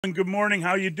Good morning.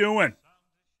 How you doing?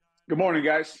 Good morning,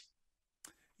 guys.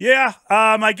 Yeah,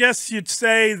 I guess you'd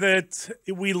say that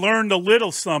we learned a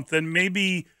little something.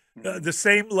 Maybe the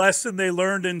same lesson they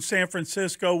learned in San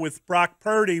Francisco with Brock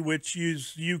Purdy, which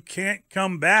is you can't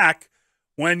come back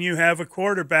when you have a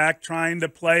quarterback trying to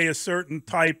play a certain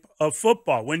type of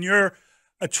football. When you're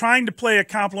trying to play a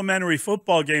complementary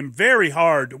football game, very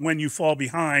hard when you fall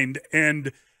behind.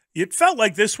 And it felt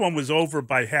like this one was over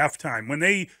by halftime. When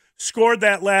they scored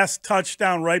that last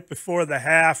touchdown right before the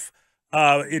half,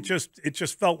 it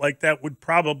just felt like that would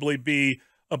probably be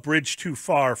a bridge too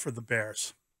far for the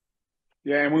Bears.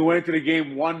 Yeah, and we went into the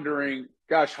game wondering,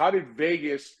 gosh, how did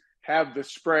Vegas have the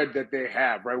spread that they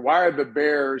have, right? Why are the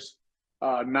Bears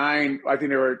nine? I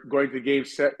think they were going to the game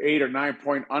set 8 or 9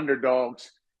 point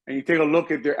underdogs. And you take a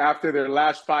look at after their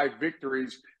last 5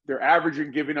 victories, they're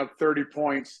averaging giving up 30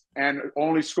 points and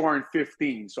only scoring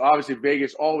 15. So obviously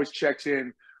Vegas always checks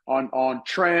in on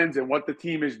trends and what the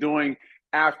team is doing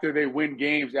after they win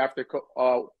games, after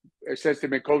it says they've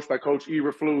been coached by Coach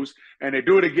Eberflus, and they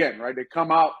do it again, right? They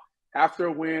come out after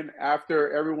a win,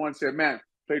 after everyone said, man,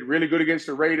 played really good against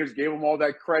the Raiders, gave them all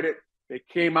that credit. They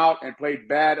came out and played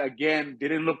bad again,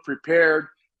 didn't look prepared.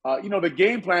 The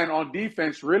game plan on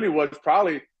defense really was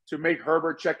probably to make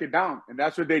Herbert check it down, and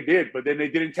that's what they did, but then they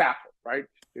didn't tackle, right?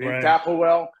 They didn't tackle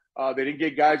well. They didn't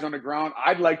get guys on the ground.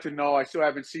 I'd like to know, I still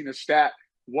haven't seen a stat,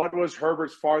 what was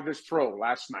Herbert's farthest throw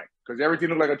last night? Because everything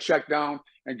looked like a check down,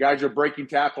 and guys are breaking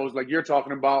tackles like you're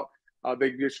talking about.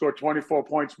 They scored 24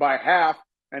 points by half,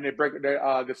 and they break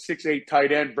the 6'8"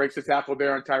 tight end breaks the tackle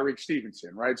there on Tyreek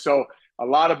Stevenson, right? So a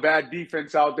lot of bad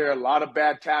defense out there, a lot of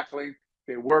bad tackling.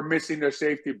 They were missing their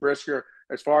safety, Brisker.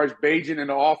 As far as Bajan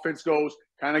and the offense goes,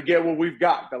 kind of get what we've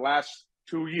got the last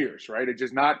 2 years, right? It's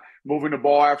just not moving the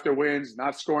ball after wins,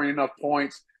 not scoring enough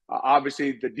points.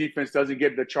 Obviously, the defense doesn't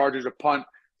give the Chargers a punt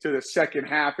to the second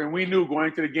half. And we knew going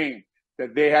into the game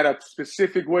that they had a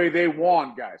specific way they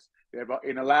won, guys. They have,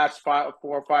 in the last 4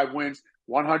 or 5 wins,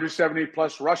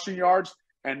 170-plus rushing yards,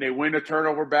 and they win the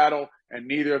turnover battle, and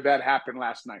neither of that happened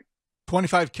last night.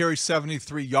 25 carries,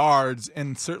 73 yards,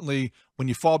 and certainly when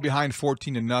you fall behind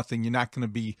 14-0, you're not going to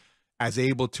be as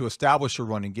able to establish a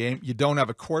running game. You don't have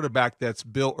a quarterback that's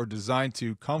built or designed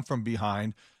to come from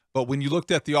behind. But when you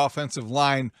looked at the offensive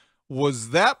line,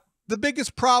 was that the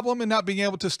biggest problem in not being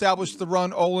able to establish the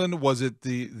run, Olin? Was it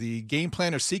the game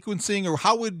plan or sequencing, or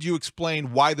how would you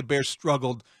explain why the Bears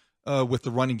struggled with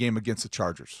the running game against the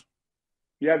Chargers?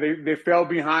 Yeah, they fell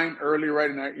behind early,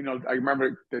 right? And I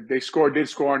remember that they did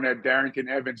score on that Darrington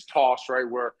Evans toss, right,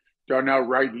 where Darnell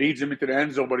Wright leads them into the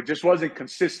end zone, but it just wasn't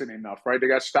consistent enough, right? They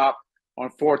got stopped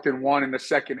on 4th and 1 in the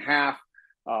second half.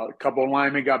 A couple of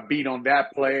linemen got beat on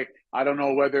that play. I don't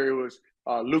know whether it was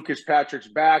Lucas Patrick's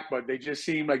back, but they just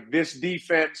seemed like this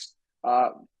defense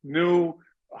knew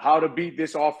how to beat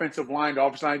this offensive line. The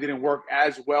offensive line didn't work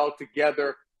as well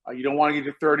together. You don't want to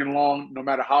get to 3rd and long, no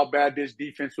matter how bad this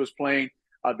defense was playing.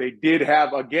 They did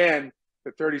have, again,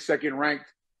 the 32nd ranked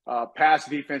pass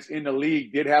defense in the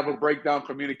league, did have a breakdown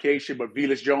communication, but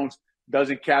Velus Jones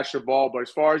doesn't catch the ball. But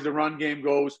as far as the run game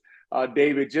goes,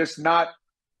 David, just not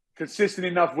consistent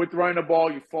enough with running the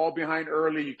ball. You fall behind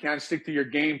early. You can't stick to your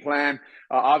game plan.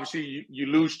 Obviously, you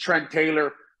lose Trent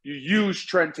Taylor. You use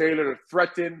Trent Taylor to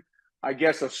threaten, I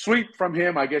guess, a sweep from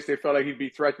him. I guess they felt like he'd be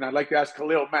threatened. I'd like to ask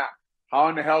Khalil Mack, how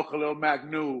in the hell Khalil Mack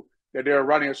knew that they were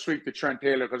running a sweep to Trent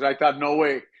Taylor, because I thought no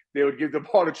way they would give the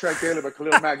ball to Trent Taylor, but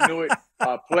Khalil Mack knew it,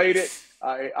 played it.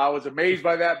 I was amazed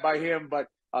by that by him, but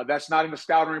that's not in the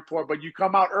scouting report. But you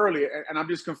come out early, and I'm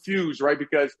just confused, right,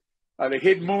 because they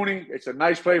hit Mooney. It's a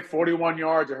nice play, 41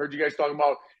 yards. I heard you guys talking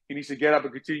about he needs to get up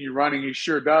and continue running. He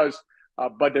sure does.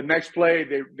 But the next play,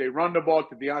 they run the ball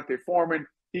to Deontay Foreman.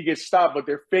 He gets stopped, but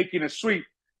they're faking a sweep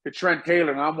to Trent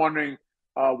Taylor. And I'm wondering,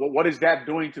 what is that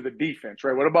doing to the defense,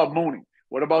 right? What about Mooney?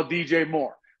 What about DJ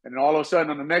Moore? And then all of a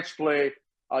sudden on the next play,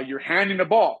 you're handing the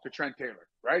ball to Trent Taylor,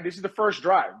 right? This is the first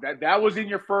drive. That was in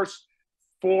your first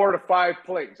 4 to 5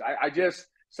 plays.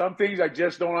 Some things I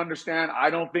just don't understand.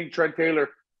 I don't think Trent Taylor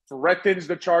threatens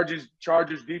the Chargers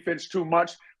defense too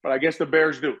much, but I guess the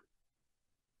Bears do.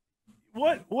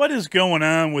 What is going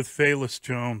on with Velus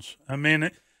Jones? I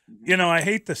mean, I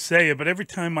hate to say it, but every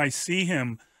time I see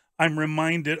him, I'm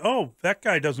reminded, oh, that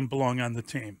guy doesn't belong on the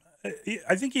team.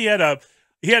 I think he had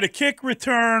a kick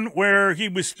return where he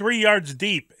was 3 yards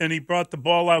deep and he brought the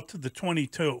ball out to the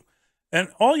 22. And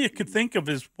all you could think of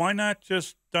is, why not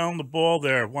just down the ball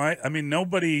there? Why? I mean,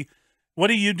 nobody, what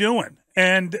are you doing?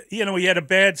 And, he had a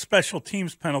bad special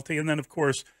teams penalty. And then, of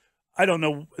course, I don't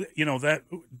know, that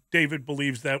David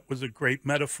believes that was a great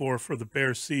metaphor for the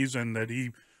Bears season, that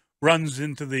he runs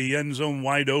into the end zone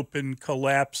wide open,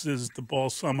 collapses, the ball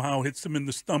somehow hits him in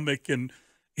the stomach, and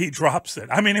he drops it.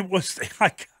 I mean, it was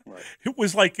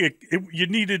like you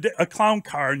needed a clown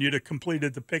car and you'd have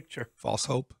completed the picture. False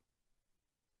hope.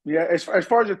 Yeah, as far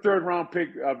as the third-round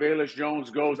pick, Velus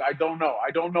Jones goes, I don't know.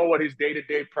 I don't know what his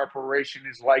day-to-day preparation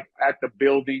is like at the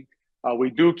building.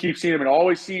 We do keep seeing him. It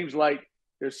always seems like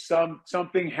there's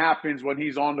something happens when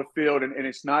he's on the field, and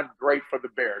it's not great for the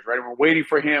Bears, right? And we're waiting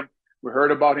for him. We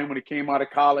heard about him when he came out of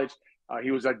college.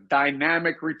 He was a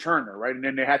dynamic returner, right? And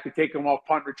then they had to take him off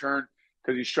punt return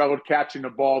because he struggled catching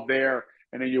the ball there.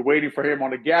 And then you're waiting for him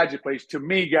on the gadget plays. To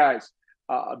me, guys,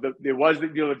 there was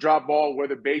the drop ball,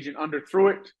 whether Bajan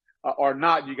underthrew it or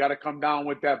not. You got to come down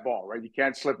with that ball, right? You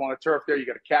can't slip on the turf there. You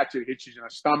got to catch it. It hits you in the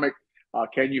stomach.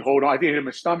 Can you hold on? I think it hit him in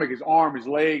his stomach, his arm, his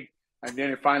leg, and then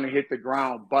it finally hit the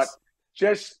ground. But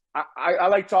I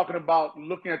like talking about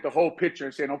looking at the whole picture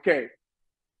and saying, okay,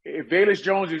 if Velus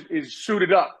Jones is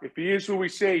suited up, if he is who we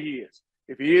say he is,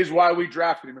 if he is why we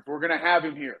drafted him, if we're going to have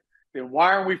him here, then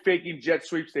why aren't we faking jet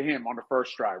sweeps to him on the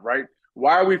first drive, right?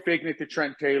 Why are we faking it to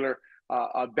Trent Taylor?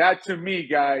 That, to me,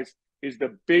 guys, is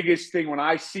the biggest thing. When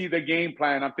I see the game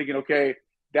plan, I'm thinking, okay,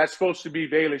 that's supposed to be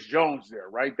Velus Jones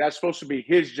there, right? That's supposed to be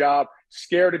his job,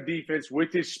 scare the defense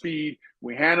with his speed.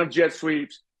 We hand him jet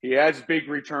sweeps. He has big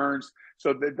returns.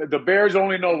 So the Bears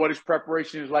only know what his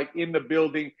preparation is like in the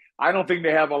building. I don't think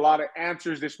they have a lot of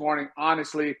answers this morning,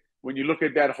 honestly, when you look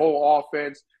at that whole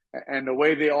offense and the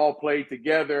way they all played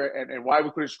together and why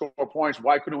we couldn't score points,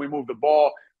 why couldn't we move the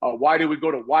ball, why did we go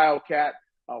to Wildcat,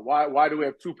 why do we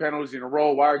have 2 penalties in a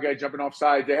row, why are guys jumping off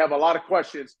sides? They have a lot of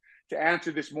questions to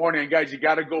answer this morning. And, guys, you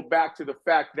got to go back to the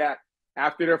fact that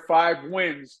after their 5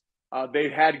 wins,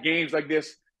 they've had games like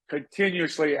this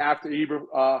continuously after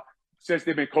since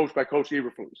they've been coached by Coach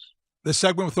Eberflus. This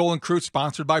segment with Olin Kreutz,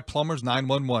 sponsored by Plumbers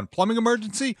 911. Plumbing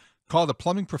emergency? Call the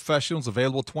plumbing professionals,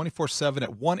 available 24/7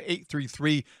 at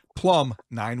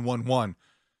 1-833-PLUM-911.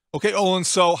 Okay, Olin,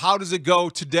 so how does it go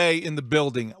today in the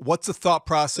building? What's the thought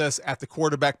process at the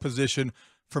quarterback position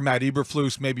for Matt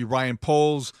Eberflus, maybe Ryan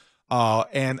Poles?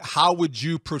 And how would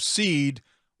you proceed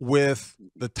with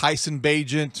the Tyson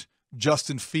Bagent,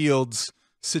 Justin Fields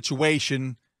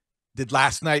situation? Did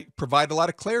last night provide a lot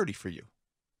of clarity for you?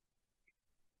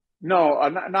 No,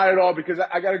 not at all, because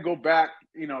I got to go back,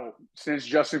 since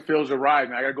Justin Fields arrived.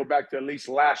 And I got to go back to at least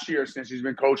last year since he's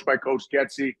been coached by Coach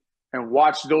Getsy and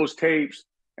watch those tapes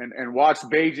and watch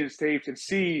Bagent's tapes and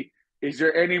see, is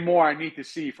there any more I need to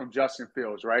see from Justin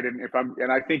Fields, right? And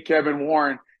I think Kevin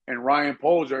Warren and Ryan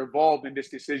Poles are involved in this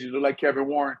decision. It looked like Kevin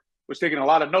Warren was taking a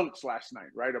lot of notes last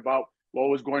night, right, about what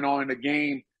was going on in the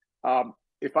game.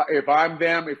 If I'm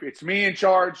them, if it's me in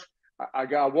charge, I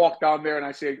got to walk down there and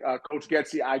I say, Coach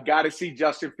Getsy, I got to see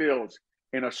Justin Fields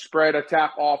in a spread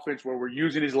attack offense where we're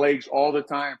using his legs all the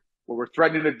time, where we're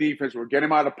threatening the defense, we're getting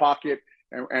him out of the pocket.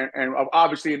 And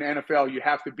obviously in the NFL, you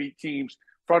have to beat teams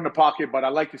from the pocket, but I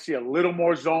like to see a little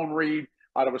more zone read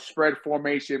out of a spread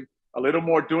formation, a little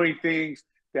more doing things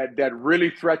that really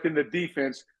threaten the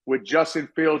defense with Justin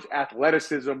Fields'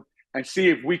 athleticism, and see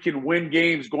if we can win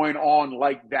games going on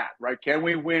like that, right? Can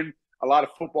we win a lot of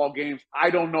football games? I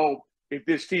don't know if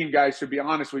this team, guys, to be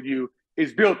honest with you,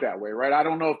 is built that way, right? I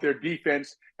don't know if their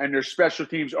defense and their special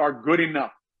teams are good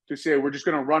enough to say we're just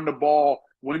going to run the ball,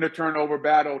 win the turnover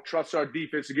battle, trust our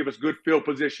defense to give us good field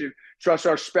position, trust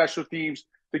our special teams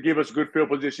to give us good field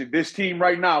position. This team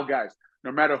right now, guys,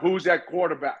 no matter who's at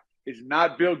quarterback, is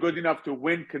not built good enough to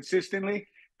win consistently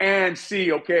and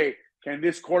see, okay, can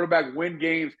this quarterback win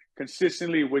games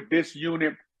consistently with this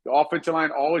unit? The offensive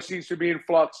line always seems to be in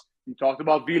flux. You talked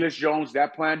about Velus Jones.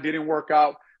 That plan didn't work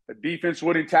out. The defense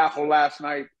wouldn't tackle last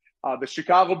night. The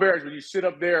Chicago Bears, when you sit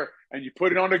up there and you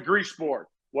put it on the grease board,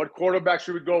 what quarterback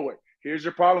should we go with? Here's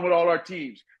the problem with all our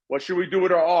teams. What should we do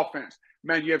with our offense?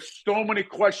 Man, you have so many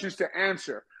questions to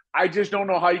answer. I just don't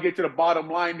know how you get to the bottom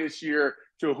line this year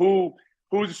to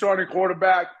who's the starting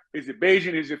quarterback. Is it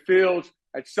Bagent? Is it Fields?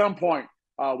 At some point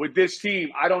with this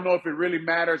team, I don't know if it really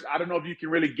matters. I don't know if you can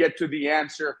really get to the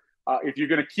answer. If you're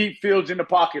going to keep Fields in the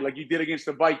pocket like you did against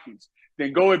the Vikings,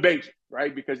 then go with Bagent,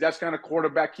 right? Because that's kind of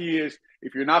quarterback he is.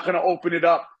 If you're not going to open it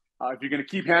up, if you're going to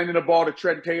keep handing the ball to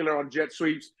Trent Taylor on jet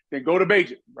sweeps, then go to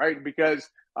Bagent, right? Because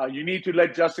you need to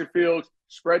let Justin Fields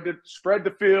spread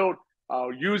the field,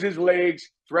 use his legs,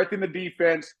 threaten the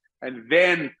defense, and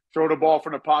then throw the ball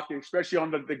from the pocket, especially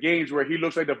on the games where he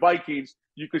looks like the Vikings.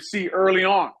 You could see early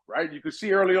on, right? You could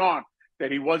see early on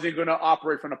that he wasn't going to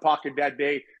operate from the pocket that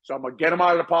day. So I'm going to get him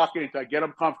out of the pocket until I get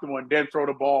him comfortable and then throw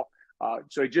the ball.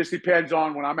 So it just depends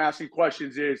on, when I'm asking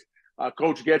questions, is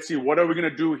Coach Getsy, what are we going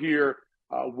to do here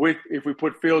if we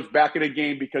put Fields back in the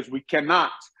game? Because we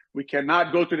cannot We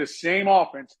cannot go to the same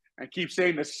offense and keep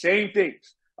saying the same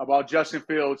things about Justin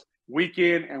Fields week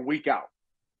in and week out.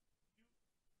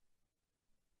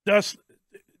 I'm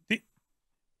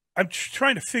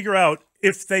trying to figure out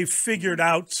if they've figured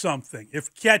out something,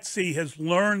 if Getsy has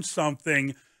learned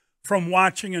something from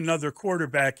watching another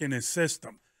quarterback in his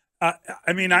system.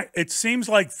 It seems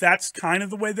like that's kind of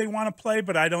the way they want to play,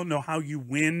 but I don't know how you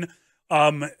win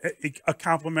a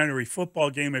complimentary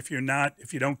football game if you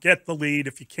don't get the lead,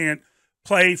 if you can't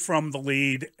play from the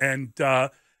lead. And,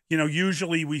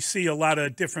 usually we see a lot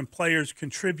of different players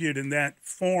contribute in that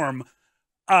form.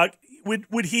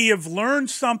 Would he have learned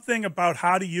something about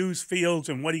how to use Fields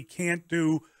and what he can't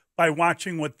do by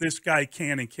watching what this guy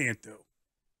can and can't do?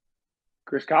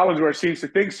 Chris Collinsworth seems to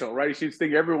think so, right? He seems to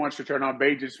think everyone should turn on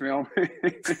Bajan's film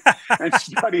and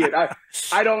study it.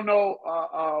 I don't know,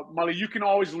 Mully. You can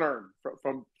always learn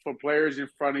from players in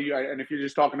front of you. And if you're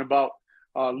just talking about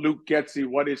Luke Getsy,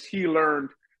 what has he learned?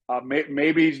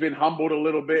 Maybe he's been humbled a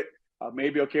little bit.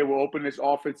 Maybe, okay, we'll open this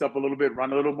offense up a little bit,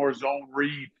 run a little more zone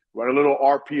read, run a little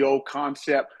RPO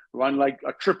concept, run like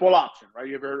a triple option, right?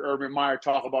 You ever heard Urban Meyer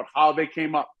talk about how they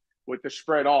came up with the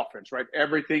spread offense, right?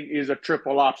 Everything is a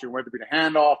triple option, whether it be the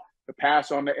handoff, the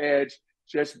pass on the edge,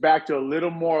 just back to a little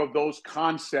more of those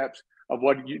concepts of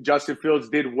what Justin Fields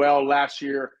did well last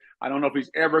year. I don't know if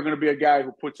he's ever going to be a guy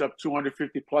who puts up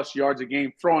 250-plus yards a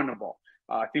game throwing the ball.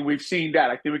 I think we've seen that.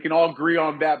 I think we can all agree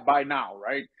on that by now,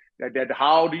 right? That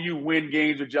how do you win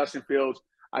games with Justin Fields?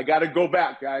 I got to go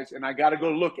back, guys, and I got to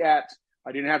go look at –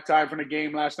 I didn't have time for the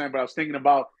game last night, but I was thinking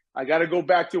about I got to go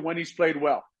back to when he's played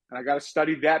well. And I got to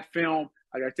study that film.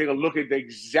 I got to take a look at the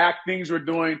exact things we're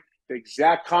doing, the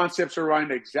exact concepts we're running,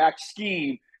 the exact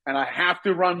scheme, and I have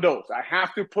to run those. I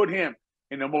have to put him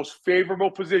in the most favorable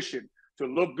position to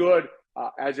look good.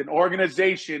 As an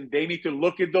organization, they need to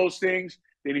look at those things.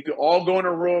 They need to all go in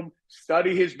a room,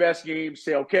 study his best games,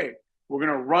 say, okay, we're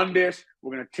going to run this.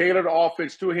 We're going to tailor the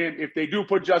offense to him. If they do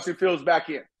put Justin Fields back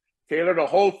in, tailor the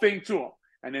whole thing to him,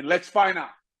 and then let's find out.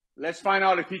 Let's find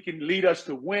out if he can lead us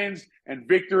to wins and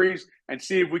victories and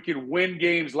see if we can win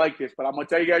games like this. But I'm going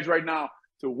to tell you guys right now,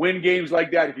 to win games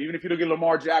like that, even if you look at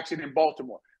Lamar Jackson in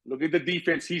Baltimore, look at the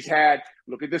defense he's had,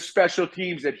 look at the special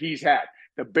teams that he's had.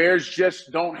 The Bears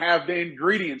just don't have the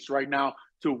ingredients right now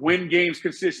to win games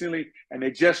consistently, and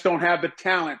they just don't have the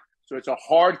talent. So it's a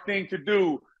hard thing to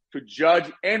do to judge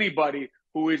anybody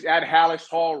who is at Hallis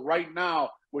Hall right now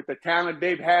with the talent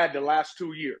they've had the last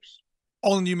 2 years.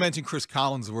 Olin, you mentioned Chris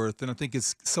Collinsworth, and I think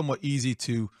it's somewhat easy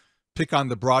to pick on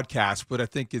the broadcast, but I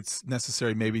think it's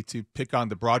necessary maybe to pick on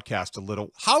the broadcast a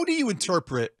little. How do you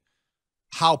interpret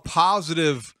how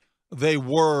positive they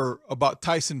were about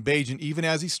Tyson Bagent, even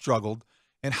as he struggled?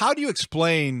 And how do you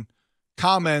explain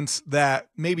comments that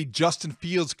maybe Justin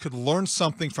Fields could learn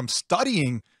something from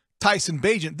studying Tyson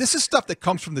Bagent? This is stuff that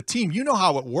comes from the team. You know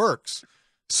how it works.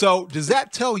 So does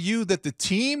that tell you that the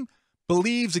team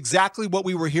believes exactly what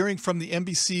we were hearing from the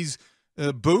NBC's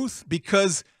booth?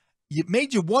 Because it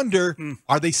made you wonder,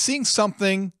 are they seeing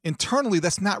something internally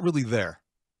that's not really there?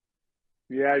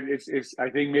 Yeah, it's. I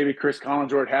think maybe Chris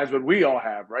Collinsworth has what we all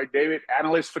have, right, David?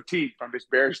 Analyst fatigue from this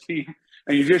Bears team.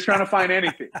 And you're just trying to find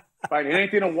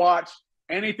anything to watch,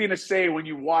 anything to say when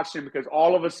you watch him, because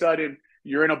all of a sudden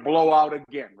you're in a blowout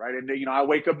again, right? And, I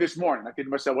wake up this morning, I think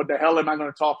to myself, what the hell am I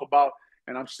going to talk about?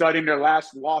 And I'm studying their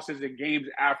last losses and games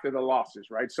after the losses,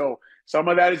 right? So some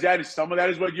of that is some of that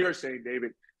is what you're saying,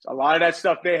 David. A lot of that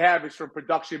stuff they have is from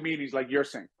production meetings like you're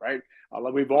saying, right?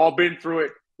 We've all been through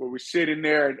it where we sit in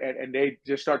there and they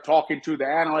just start talking to the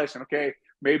analyst and, okay,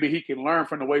 maybe he can learn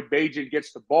from the way Bagent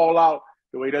gets the ball out,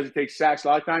 the way he doesn't take sacks. A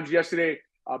lot of times yesterday,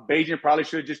 Bagent probably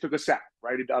should have just took a sack,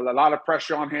 right? A lot of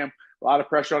pressure on him, a lot of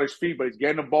pressure on his feet, but he's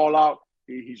getting the ball out.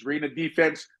 He's reading the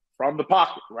defense from the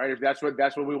pocket, right? If that's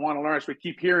what we want to learn. So we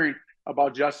keep hearing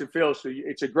about Justin Fields. So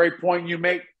it's a great point you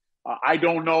make. I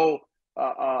don't know,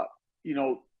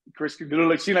 Chris,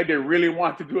 it seemed like they really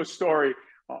want to do a story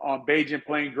on Bagent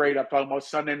playing great. I'm talking about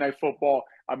Sunday Night Football.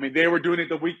 I mean, they were doing it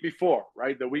the week before,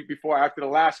 right? The week before, after the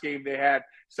last game they had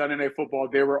Sunday Night Football,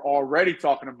 they were already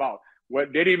talking about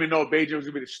what they didn't even know if Bagent was going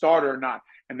to be the starter or not.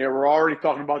 And they were already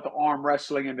talking about the arm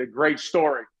wrestling and the great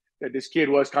story that this kid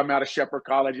was coming out of Shepherd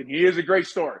College. And he is a great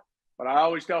story. But I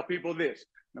always tell people this,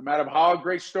 no matter how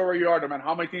great story you are, no matter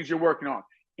how many things you're working on,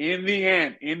 in the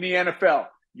end, in the NFL,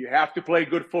 you have to play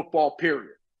good football,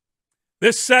 period.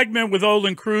 This segment with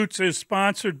Olin Kreutz is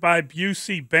sponsored by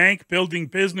Busey Bank, building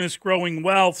business, growing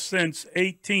wealth since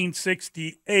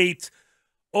 1868.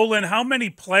 Olin, how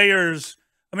many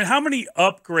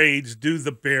upgrades do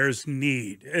the Bears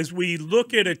need? As we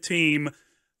look at a team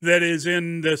that is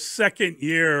in the second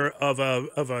year of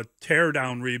a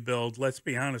teardown rebuild. Let's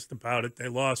be honest about it. They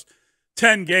lost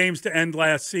 10 games to end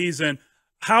last season.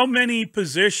 How many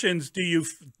positions do you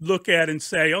look at and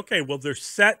say, okay, well, they're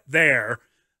set there,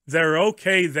 they're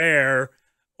okay there,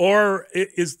 or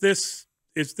is this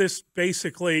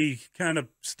basically kind of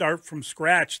start from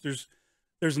scratch?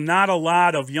 There's not a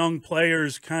lot of young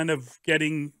players kind of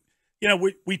getting,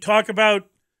 we talk about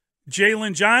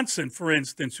Jalen Johnson, for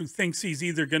instance, who thinks he's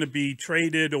either going to be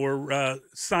traded or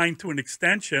signed to an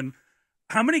extension.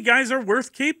 How many guys are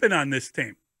worth keeping on this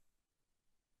team?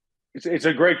 It's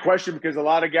a great question, because a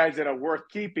lot of guys that are worth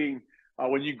keeping,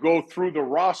 when you go through the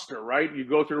roster, right? You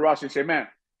go through the roster and say, man,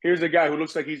 here's a guy who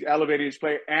looks like he's elevated his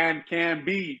play and can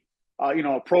be,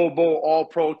 a Pro Bowl,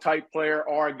 All-Pro type player,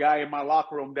 or a guy in my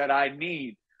locker room that I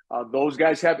need. Those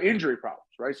guys have injury problems,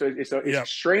 right? So it's a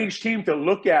strange team to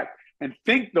look at and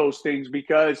think those things,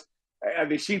 because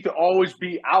they seem to always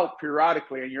be out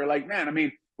periodically. And you're like, man, I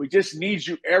mean, we just need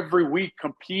you every week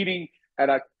competing at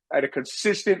a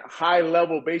consistent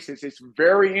high-level basis. It's a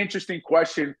very interesting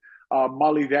question,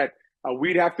 Mully, that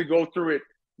we'd have to go through it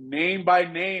name by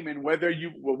name, and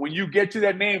when you get to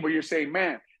that name where you're saying,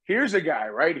 man, here's a guy,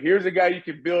 right? Here's a guy you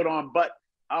can build on, but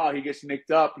he gets nicked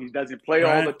up. He doesn't play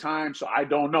all the time, so I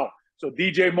don't know. So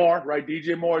DJ Moore, right?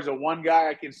 DJ Moore is the one guy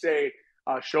I can say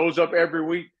shows up every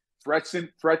week,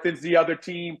 threatens the other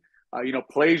team,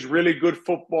 plays really good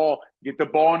football, get the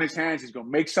ball in his hands. He's going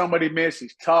to make somebody miss.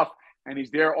 He's tough, and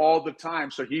he's there all the time.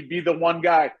 So he'd be the one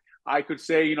guy I could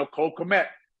say, Cole Kmet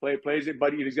plays it,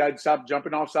 but he's got to stop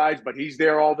jumping off sides, but he's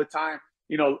there all the time.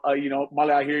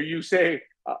 Mully, I hear you say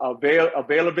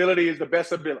availability is the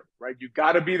best ability, right? You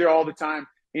got to be there all the time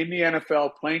in the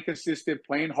NFL, playing consistent,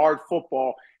 playing hard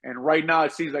football. And right now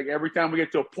it seems like every time we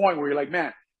get to a point where you're like,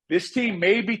 man, this team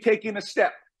may be taking a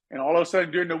step. And all of a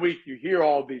sudden during the week, you hear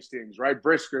all these things, right?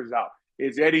 Brisker's out.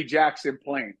 Is Eddie Jackson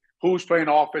playing? Who's playing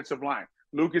offensive line?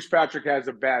 Lucas Patrick has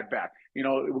a bad back.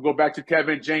 We'll go back to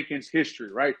Kevin Jenkins'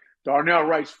 history, right? Darnell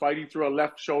Wright's fighting through a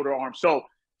left shoulder arm. So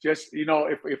just,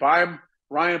 if I'm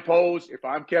Ryan Poles, if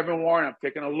I'm Kevin Warren, I'm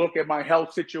taking a look at my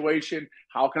health situation.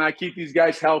 How can I keep these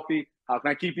guys healthy? How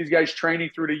can I keep these guys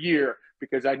training through the year?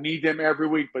 Because I need them every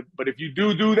week. But if you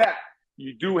do that,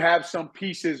 you do have some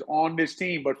pieces on this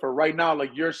team. But for right now,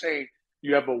 like you're saying,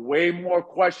 you have a way more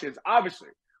questions, obviously,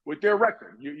 with their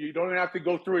record. You don't even have to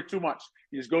go through it too much.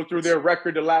 You just go through their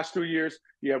record the last 2 years.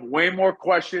 You have way more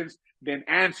questions than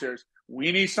answers.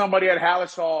 We need somebody at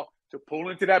Hallis Hall to pull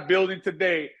into that building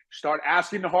today, start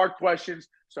asking the hard questions,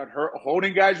 start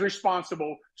holding guys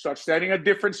responsible, start setting a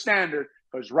different standard.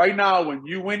 Because right now, when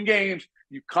you win games,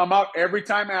 you come out every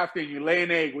time after and you lay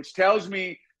an egg, which tells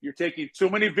me you're taking too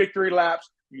many victory laps.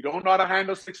 You don't know how to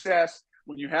handle success.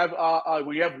 When you have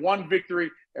one victory,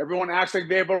 everyone acts like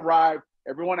they've arrived.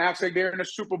 Everyone acts like they're in the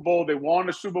Super Bowl. They won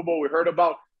the Super Bowl. We heard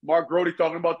about Mark Grody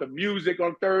talking about the music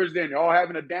on Thursday, and they're all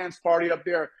having a dance party up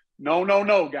there. No,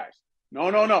 guys.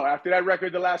 No. After that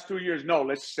record the last 2 years, no.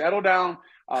 Let's settle down.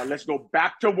 Let's go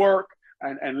back to work,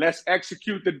 and let's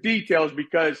execute the details,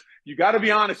 because you got to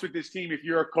be honest with this team if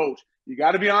you're a coach. You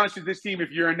got to be honest with this team if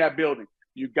you're in that building.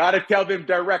 You got to tell them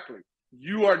directly,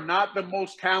 you are not the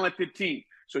most talented team.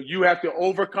 So you have to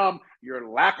overcome your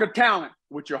lack of talent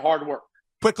with your hard work.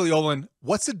 Quickly, Olin,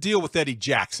 what's the deal with Eddie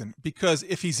Jackson? Because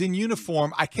if he's in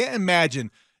uniform, I can't imagine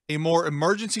a more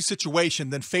emergency situation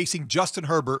than facing Justin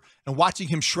Herbert and watching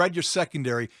him shred your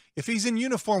secondary. If he's in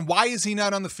uniform, why is he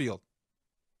not on the field?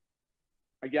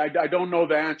 I don't know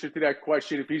the answer to that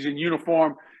question. If he's in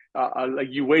uniform, like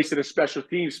you wasted a special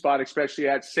team spot, especially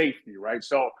at safety, right?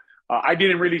 So I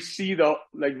didn't really see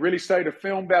really study the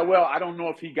film that well. I don't know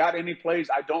if he got any plays.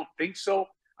 I don't think so.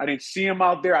 I didn't see him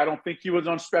out there. I don't think he was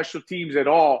on special teams at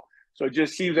all. So it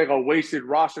just seems like a wasted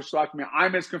roster slot. I mean,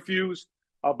 I'm as confused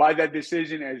by that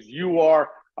decision as you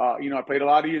are. I played a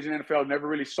lot of years in the NFL, never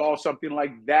really saw something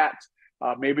like that.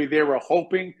 Maybe they were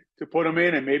hoping to put him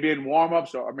in, and maybe in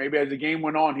warm-ups, or maybe as the game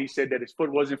went on, he said that his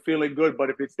foot wasn't feeling good. But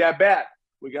if it's that bad,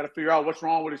 we got to figure out what's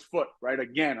wrong with his foot, right?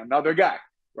 Again, another guy,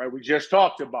 right? We just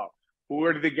talked about who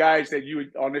are the guys that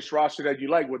you on this roster that you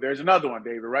like. Well, there's another one,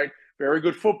 David, right? Very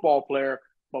good football player,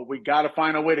 but we got to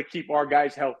find a way to keep our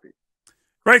guys healthy.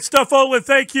 Great stuff, Olin.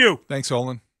 Thank you. Thanks,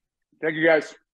 Olin. Thank you, guys.